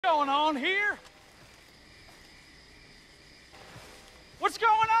going on here? What's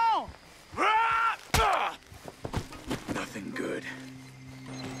going on? Nothing good.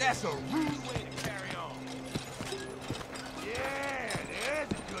 That's a rude way to carry on. Yeah, there's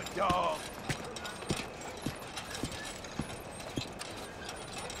a good dog.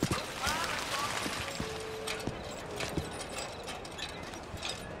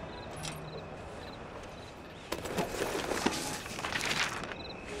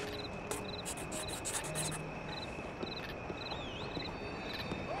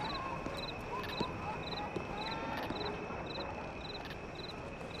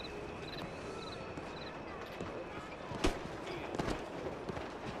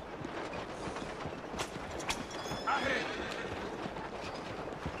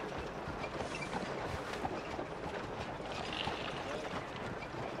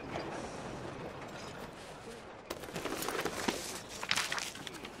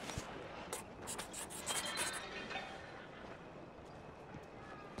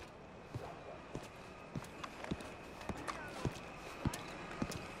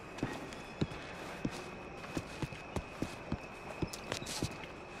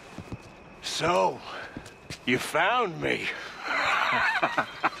 So, you found me.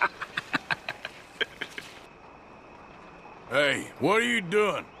 Hey, what are you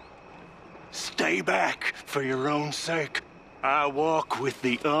doing? Stay back for your own sake. I walk with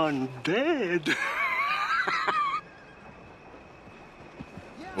the undead.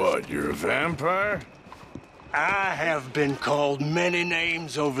 What, you're a vampire? I have been called many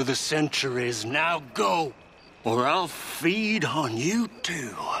names over the centuries. Now go, or I'll feed on you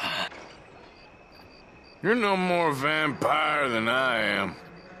too. You're no more vampire than I am.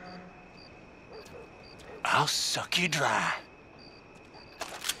 I'll suck you dry.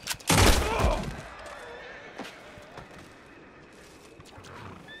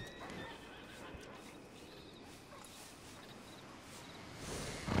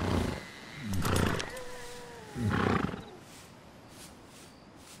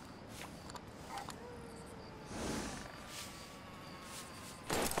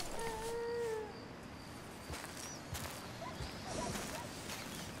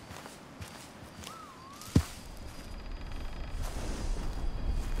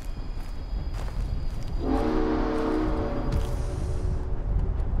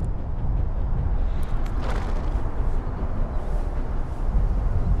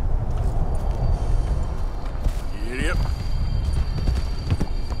 Idiot.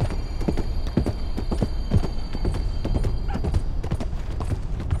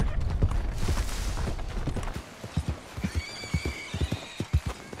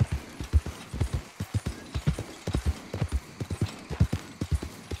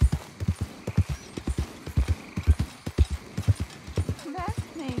 Come back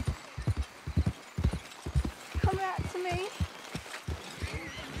to me. Come back to me.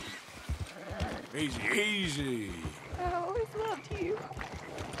 Easy, easy. I always loved you.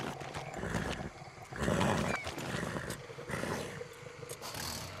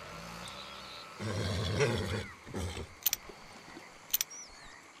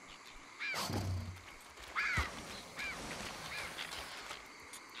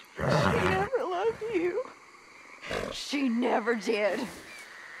 She never loved you. She never did.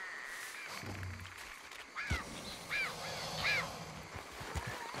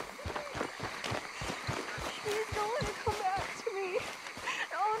 He's going to come back to me.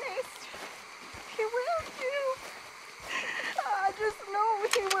 Honest. He will too. I just know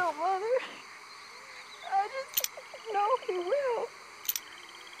he will, Mother. I just know he will.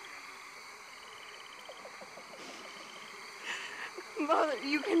 Mother,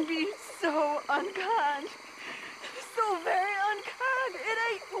 you can be so unkind. So very unkind. It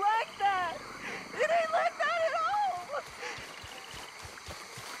ain't like that. It ain't like that at all.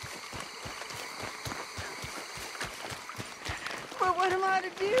 But what am I to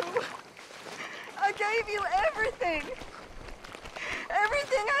do? I gave you everything.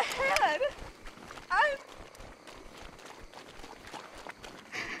 Everything I had.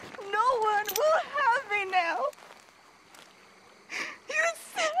 No one will have me now.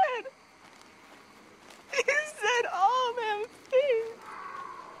 You said all them things.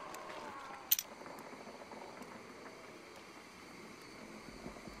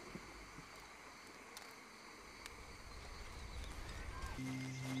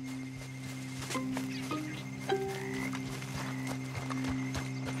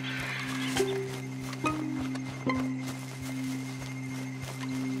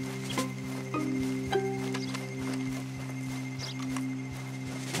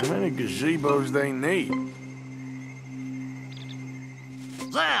 How many gazebos they need?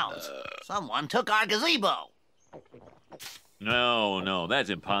 Now, grounds. Someone took our gazebo. No, that's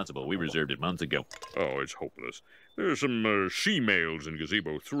impossible. We reserved it months ago. Oh, it's hopeless. There's some she-males in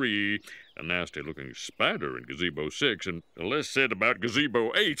Gazebo 3, a nasty-looking spider in Gazebo 6, and the less said about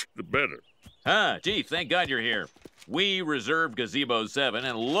Gazebo 8, the better. Ah, Chief, thank God you're here. We reserved Gazebo 7,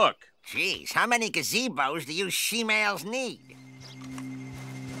 and look. Jeez, how many gazebos do you she-males need?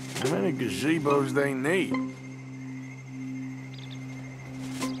 How many gazebos they need?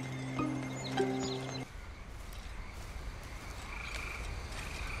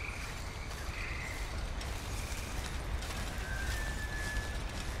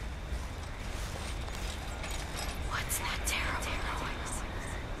 What's that terrible noise?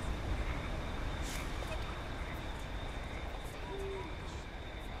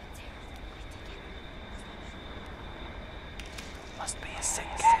 Must be a sick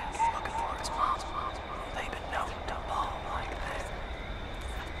cat looking for its mom. They've been known to bawl like that.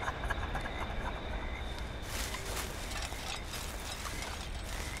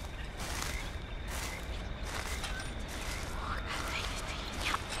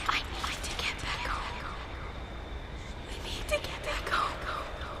 I need to get back home. We need to get back home.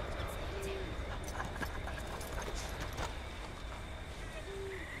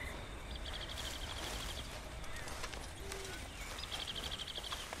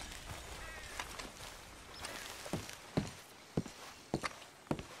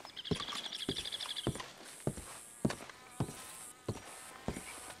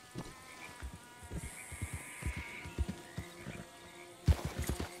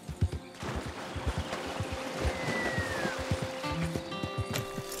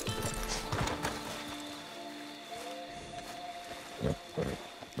 Yep.